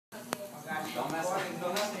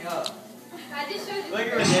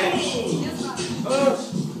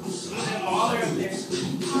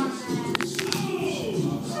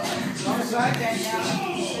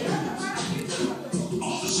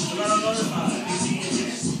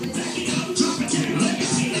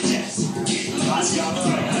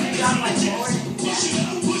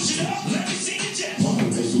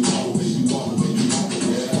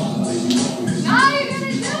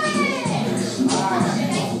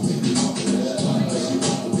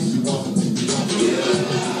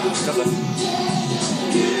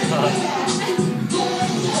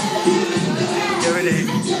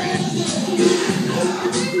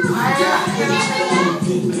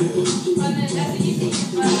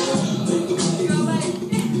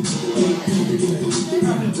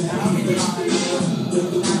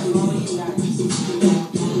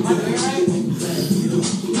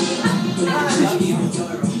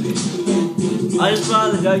I just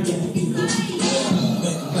found the doggy. I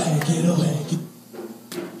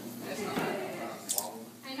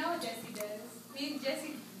know what Jesse does. Me and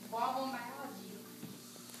Jesse wobble in biology.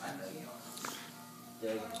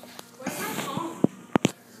 Where's my phone?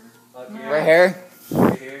 Right here.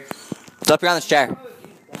 Right here. It's up here on this chair.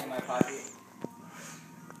 In my pocket.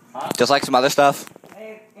 Huh? Just like some other stuff.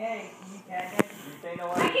 Hey, can you cat daddy? You say no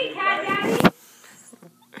one? I can cat daddy.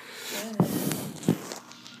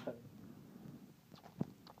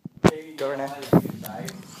 Go right now.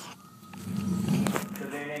 So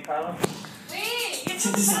their name Carlos? Wait, you're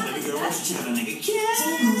Check this out, baby girl. What you checking on, nigga?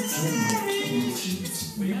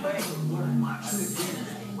 What are you playing?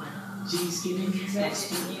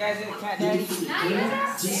 You guys in a cat daddy? Now you're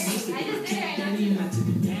not serious. I just did it. I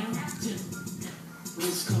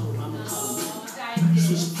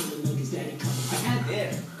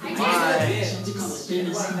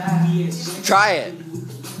know. Try it.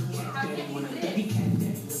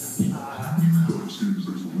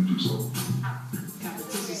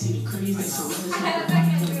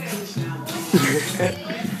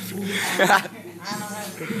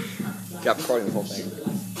 Got recording the whole thing.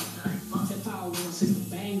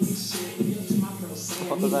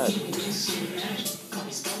 What was that?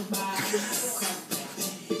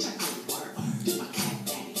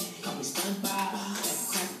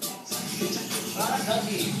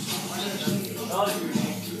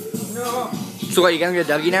 So what, you gonna get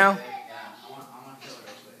a Dougie now?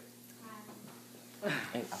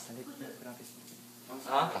 Hey, I'll send it to you.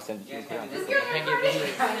 Huh? I'll send it to you. This girl recorded.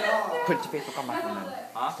 Put it to Facebook on my phone.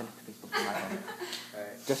 Huh? Send it to Facebook on my phone.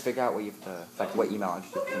 Alright. Just figure out what you like what email I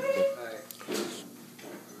should send it to. Alright.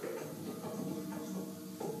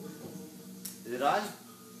 Is it on?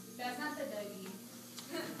 That's not the Dougie.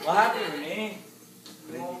 What happened, Renee?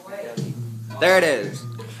 There it is.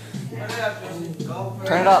 Turn it up, Justin. Go for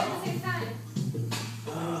Turn it up.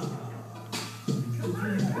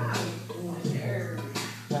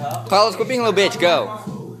 Carlos, quit being a little bitch. Go.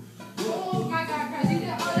 Oh my God, guys, you do it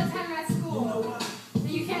all the time at school. And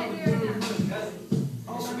you can't do it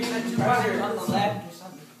now. It should be like 2 buttons on the left or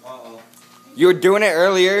something. Uh-oh. You were doing it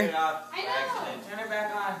earlier. Turn it off. I know. Accident. Turn it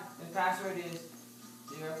back on. The password is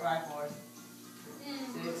 054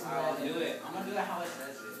 6. I'll do it. I'm gonna do it how it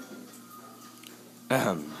says it.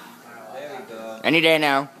 There we go. Any day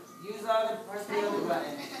now. Use the press the other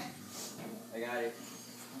button. I got it.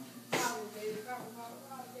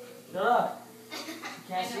 Shut up. You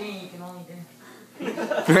can't sing, you can only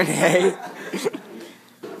dance. Renee.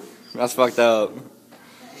 That's fucked up.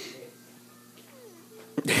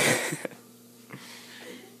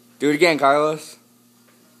 Do it again, Carlos.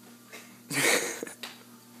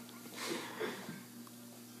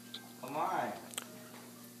 Come on.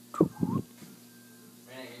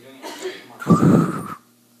 Renee, you're doing it. Come on.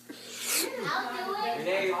 I'll do it.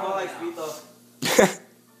 Renee, you're more like Spito.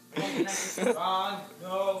 Wrong.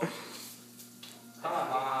 No. Come on.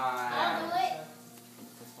 I'll do it.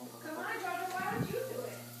 Come on, Jordan, why don't you do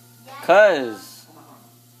it? Cause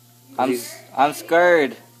I'm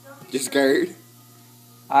scared. You scared?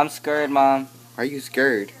 I'm scared, Mom. Are you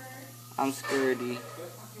scared? I'm scaredy.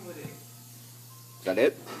 Is that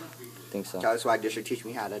it? I think so. That's why District teach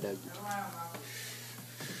me how to do.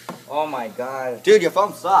 Oh my God. Dude, your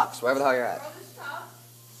phone sucks. Wherever the hell you're at.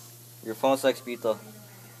 Your phone sucks, Spito.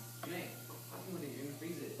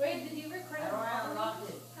 Wait, did you record it? Huh?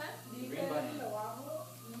 Did you record it in the wobble?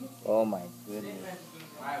 Oh my goodness.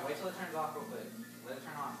 Alright, wait till it turns off real quick. Let it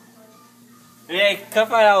turn on. Renee, come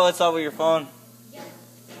find out what's up with your phone.